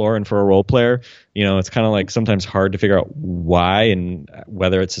him on the floor, and for a role player, it's kind of like sometimes hard to figure out why and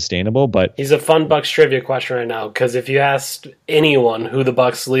whether it's sustainable. But he's a fun Bucks trivia question right now, because if you asked anyone who the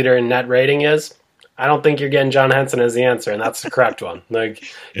Bucks leader in net rating is, I don't think you're getting John Henson as the answer, and that's the correct one. Like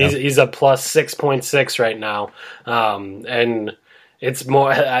he's a plus 6.6 right now, and it's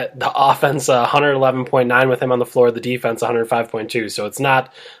more the offense 111.9 with him on the floor, the defense 105.2. So it's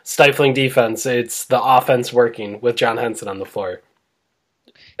not stifling defense; it's the offense working with John Henson on the floor.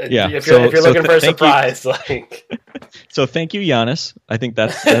 Yeah, if you're looking for a surprise, So thank you, Giannis. I think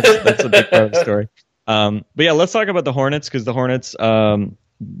that's a big part of the story. But yeah, let's talk about the Hornets, because the Hornets,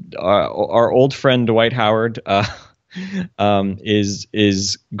 our old friend Dwight Howard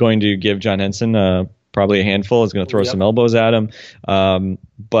is going to give John Henson probably a handful. Is going to throw some elbows at him.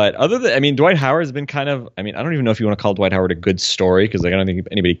 But Dwight Howard has been kind of. I don't even know if you want to call Dwight Howard a good story, because I don't think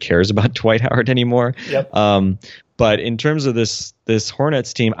anybody cares about Dwight Howard anymore. Yep. But in terms of this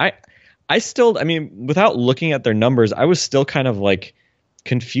Hornets team, I still, without looking at their numbers, I was still kind of like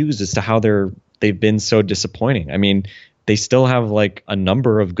confused as to how they've been so disappointing. They still have like a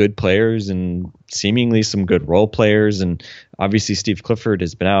number of good players and seemingly some good role players, and obviously Steve Clifford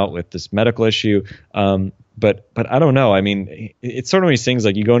has been out with this medical issue. But I don't know. It's sort of these things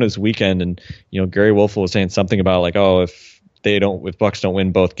like you go into this weekend and Gary Wolfel was saying something about like, oh, if Bucks don't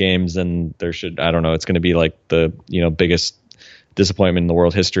win both games, then it's going to be like the biggest disappointment in the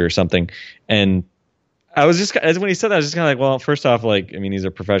world history or something. And I was just, when he said that, I was just kind of like, well, first off, these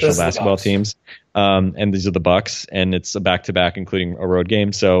are professional basketball teams, and these are the Bucks, and it's a back-to-back, including a road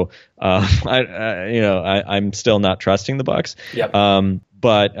game. So, I'm still not trusting the Bucks. Yep.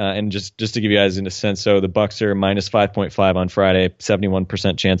 But and just to give you guys in a sense, so the Bucks are minus 5.5 on Friday,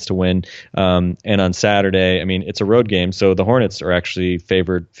 71% chance to win. And on Saturday, it's a road game, so the Hornets are actually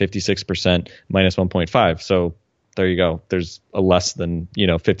favored 56%, minus 1.5. So there you go. There's a less than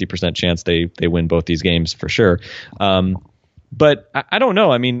 50% chance they win both these games for sure. But I don't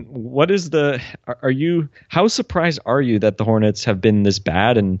know. What is how surprised are you that the Hornets have been this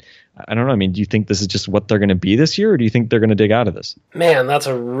bad? And I don't know. Do you think this is just what they're going to be this year, or do you think they're going to dig out of this? Man, that's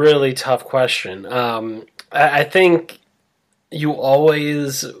a really tough question. I think you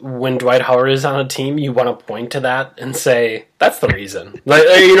always, when Dwight Howard is on a team, you want to point to that and say, that's the reason. Like,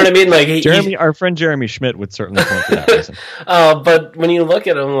 you know what I mean? Like our friend Jeremy Schmidt would certainly point to that reason. But when you look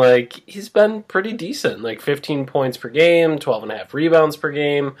at him, like, he's been pretty decent. Like 15 points per game, 12.5 rebounds per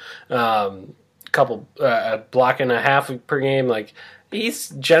game, couple block and a half per game. Like, he's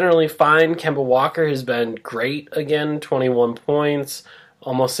generally fine. Kemba Walker has been great again, 21 points,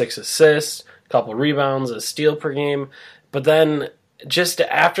 almost 6 assists, couple rebounds, a steal per game. But then just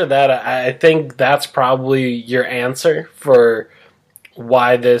after that, I think that's probably your answer for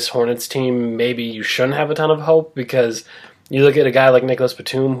why this Hornets team, maybe you shouldn't have a ton of hope, because you look at a guy like Nicholas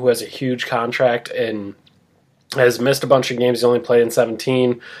Batum, who has a huge contract and has missed a bunch of games. He only played in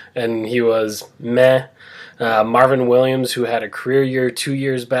 17, and he was meh. Marvin Williams, who had a career year 2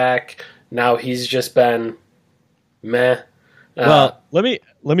 years back, now he's just been meh. Well, let me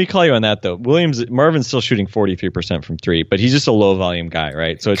call you on that though. Marvin's still shooting 43% from three, but he's just a low volume guy,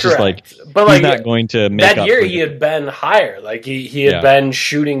 right? So it's correct. Just like, he's not going to make that up year. For he had been higher, like he had been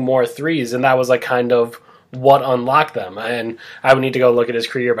shooting more threes, and that was like kind of what unlocked them. And I would need to go look at his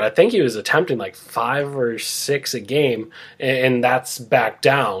career, but I think he was attempting like 5 or 6 a game, and that's back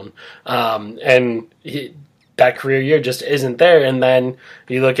down. That career year just isn't there. And then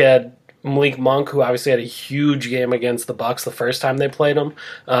you look at Malik Monk, who obviously had a huge game against the Bucks the first time they played him,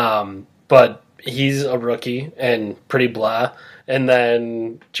 but he's a rookie and pretty blah. And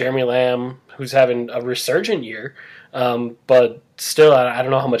then Jeremy Lamb, who's having a resurgent year, but still, I don't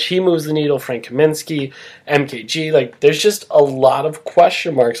know how much he moves the needle. Frank Kaminsky, MKG, like there's just a lot of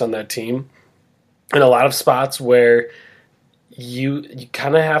question marks on that team, and a lot of spots where you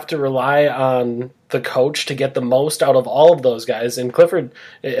kind of have to rely on the coach to get the most out of all of those guys. And Clifford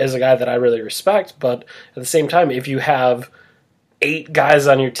is a guy that I really respect, but at the same time, if you have 8 guys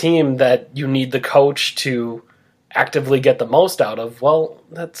on your team that you need the coach to actively get the most out of, well,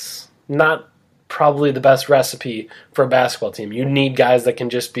 that's not probably the best recipe for a basketball team. You need guys that can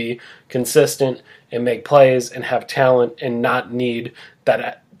just be consistent and make plays and have talent and not need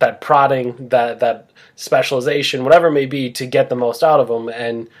that prodding, that specialization, whatever it may be, to get the most out of them.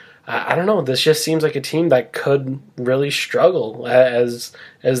 And I don't know, this just seems like a team that could really struggle as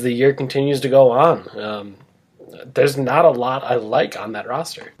the year continues to go on. There's not a lot I like on that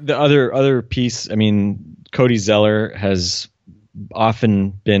roster. The other piece, Cody Zeller has often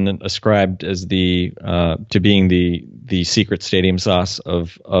been ascribed as to being the secret stadium sauce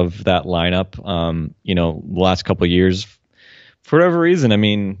of that lineup. The last couple of years, for whatever reason, I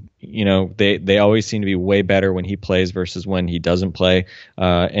mean, they always seem to be way better when he plays versus when he doesn't play.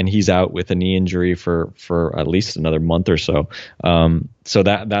 And he's out with a knee injury for at least another month or so. So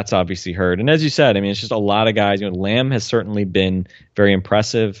that's obviously hurt. And as you said, I mean, it's just a lot of guys. Lamb has certainly been very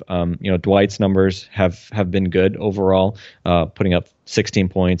impressive. Dwight's numbers have been good overall, putting up 16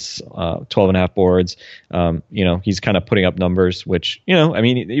 points, 12 and a half boards. He's kind of putting up numbers, which, I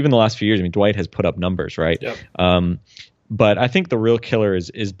mean, even the last few years, I mean, Dwight has put up numbers, right? Yep. But I think the real killer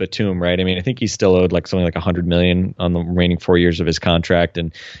is Batum, right? I mean, I think he's still owed something like $100 million on the remaining 4 years of his contract,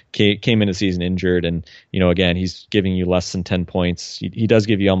 and came into the season injured. And again, he's giving you less than 10 points. He does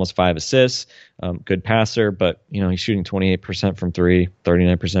give you almost 5 assists. Good passer, but he's shooting 28% from three,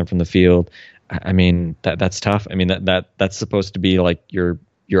 39% from the field. I mean, that's tough. I mean, that's supposed to be like your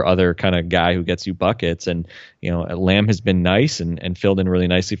other kind of guy who gets you buckets. And, Lamb has been nice and filled in really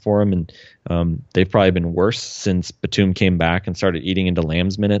nicely for him. And they've probably been worse since Batum came back and started eating into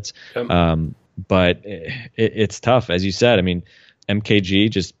Lamb's minutes. But it's tough. As you said, I mean, MKG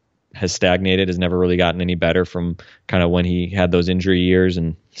just has stagnated, has never really gotten any better from kind of when he had those injury years,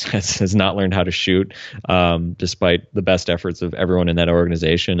 and has not learned how to shoot, despite the best efforts of everyone in that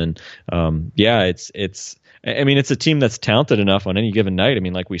organization. And it's a team that's talented enough on any given night. I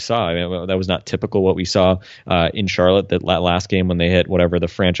mean, like we saw, that was not typical what we saw in Charlotte, that last game when they hit whatever the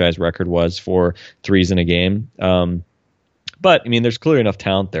franchise record was for threes in a game. But I mean, there's clearly enough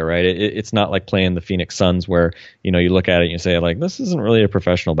talent there, right? It's not like playing the Phoenix Suns where, you look at it and you say like, this isn't really a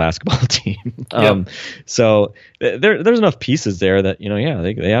professional basketball team. So there's enough pieces there that,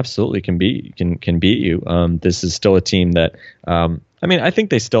 they absolutely can beat you. This is still a team that, I think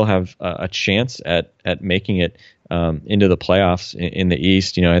they still have a chance at making it into the playoffs in the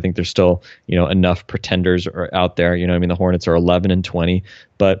East. I think there's still, enough pretenders are out there. The Hornets are 11-20,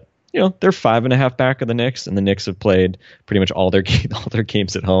 but they're 5.5 back of the Knicks, and the Knicks have played pretty much all their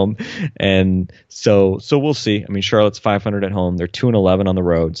games at home. And so we'll see. I mean, Charlotte's 500 at home. They're 2-11 on the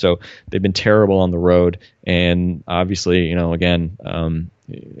road. So they've been terrible on the road. And obviously, again,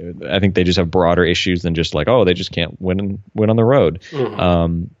 I think they just have broader issues than just like, they just can't win on the road.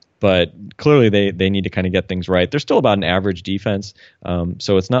 Mm-hmm. But clearly they need to kind of get things right. They're still about an average defense.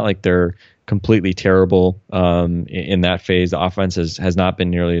 So it's not like they're completely terrible in that phase. The offense has not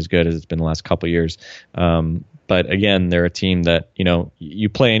been nearly as good as it's been the last couple of years. But again, they're a team that, you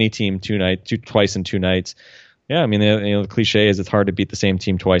play any team twice in 2 nights. Yeah, I mean, the cliche is it's hard to beat the same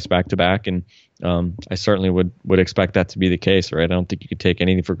team twice back to back. And I certainly would expect that to be the case, right? I don't think you could take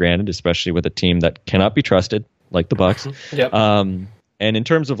anything for granted, especially with a team that cannot be trusted, like the Bucks. Yep. And in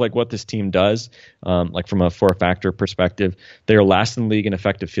terms of like what this team does, like from a four-factor perspective, they are last in the league in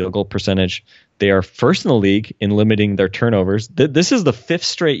effective field goal percentage. They are first in the league in limiting their turnovers. This is the 5th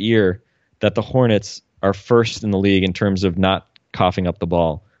straight year that the Hornets are first in the league in terms of not coughing up the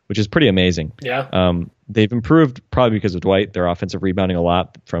ball, which is pretty amazing. Yeah. They've improved probably because of Dwight. Their offensive rebounding a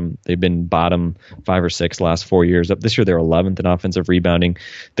lot. They've been bottom 5 or 6 the last 4 years. This year they're 11th in offensive rebounding.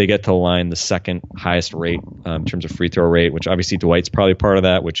 They get to the line the second highest rate in terms of free throw rate, which obviously Dwight's probably part of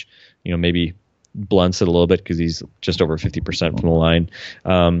that, which maybe blunts it a little bit because he's just over 50% from the line.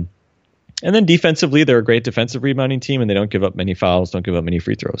 And then defensively, they're a great defensive rebounding team, and they don't give up many fouls, don't give up many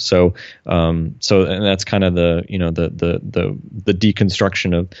free throws. So and that's kind of the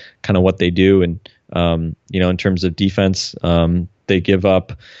deconstruction of kind of what they do. And in terms of defense, they give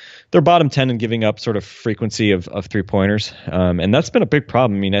up. They're bottom 10 in giving up sort of frequency of 3-pointers, and that's been a big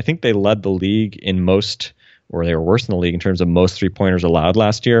problem. I mean, I think they led the league in most, or they were worse in the league in terms of most 3-pointers allowed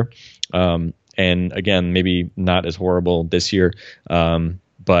last year. And again, maybe not as horrible this year.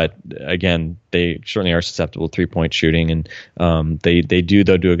 But again, they certainly are susceptible to 3-point shooting, and they do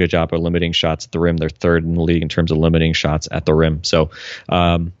a good job of limiting shots at the rim. They're 3rd in the league in terms of limiting shots at the rim. So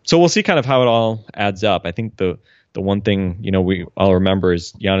we'll see kind of how it all adds up. I think the one thing we all remember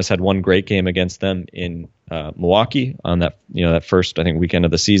is Giannis had one great game against them in Milwaukee on that that first, I think, weekend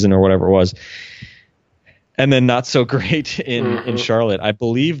of the season or whatever it was. And then not so great in Charlotte. I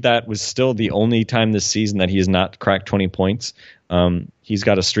believe that was still the only time this season that he has not cracked 20 points. He's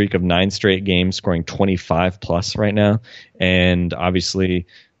got a streak of 9 straight games scoring 25 plus right now. And obviously,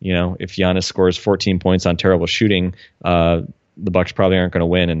 if Giannis scores 14 points on terrible shooting, the Bucks probably aren't going to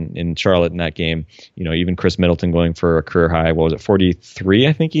win in Charlotte in that game. Even Chris Middleton going for a career high, 43,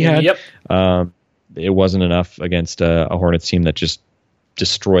 I think he had? Yep. It wasn't enough against a Hornets team that just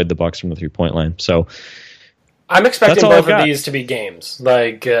destroyed the Bucks from the 3-point line. So I'm expecting both of these to be games.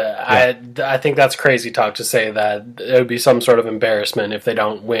 I think that's crazy talk to say that it would be some sort of embarrassment if they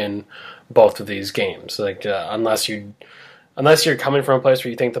don't win both of these games. Unless you unless you're coming from a place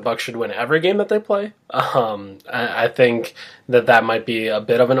where you think the Bucks should win every game that they play, I think that might be a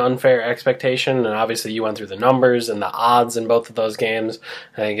bit of an unfair expectation. And obviously, you went through the numbers and the odds in both of those games.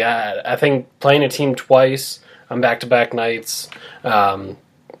 I think playing a team twice on back-to-back nights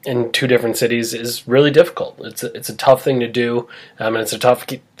in two different cities is really difficult. It's a tough thing to do, and it's a tough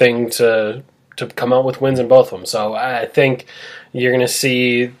thing to come out with wins in both of them. So I think you're going to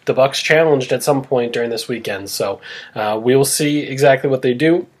see the Bucks challenged at some point during this weekend. So we will see exactly what they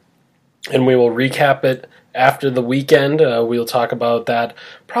do, and we will recap it after the weekend. We'll talk about that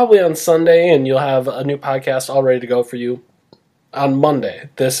probably on Sunday, and you'll have a new podcast all ready to go for you on Monday.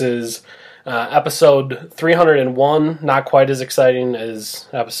 This is episode 301, not quite as exciting as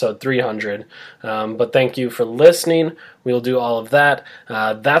episode 300, but thank you for listening. We'll do all of that.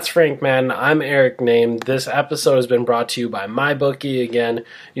 That's Frank Madden. I'm Eric Name. This episode has been brought to you by MyBookie. Again,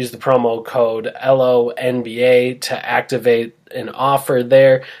 use the promo code LONBA to activate an offer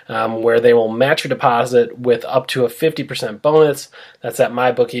there where they will match your deposit with up to a 50% bonus. That's at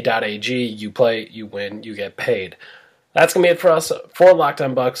mybookie.ag. You play, you win, you get paid. That's going to be it for us for Locked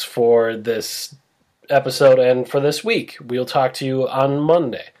On Bucks for this episode and for this week. We'll talk to you on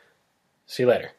Monday. See you later.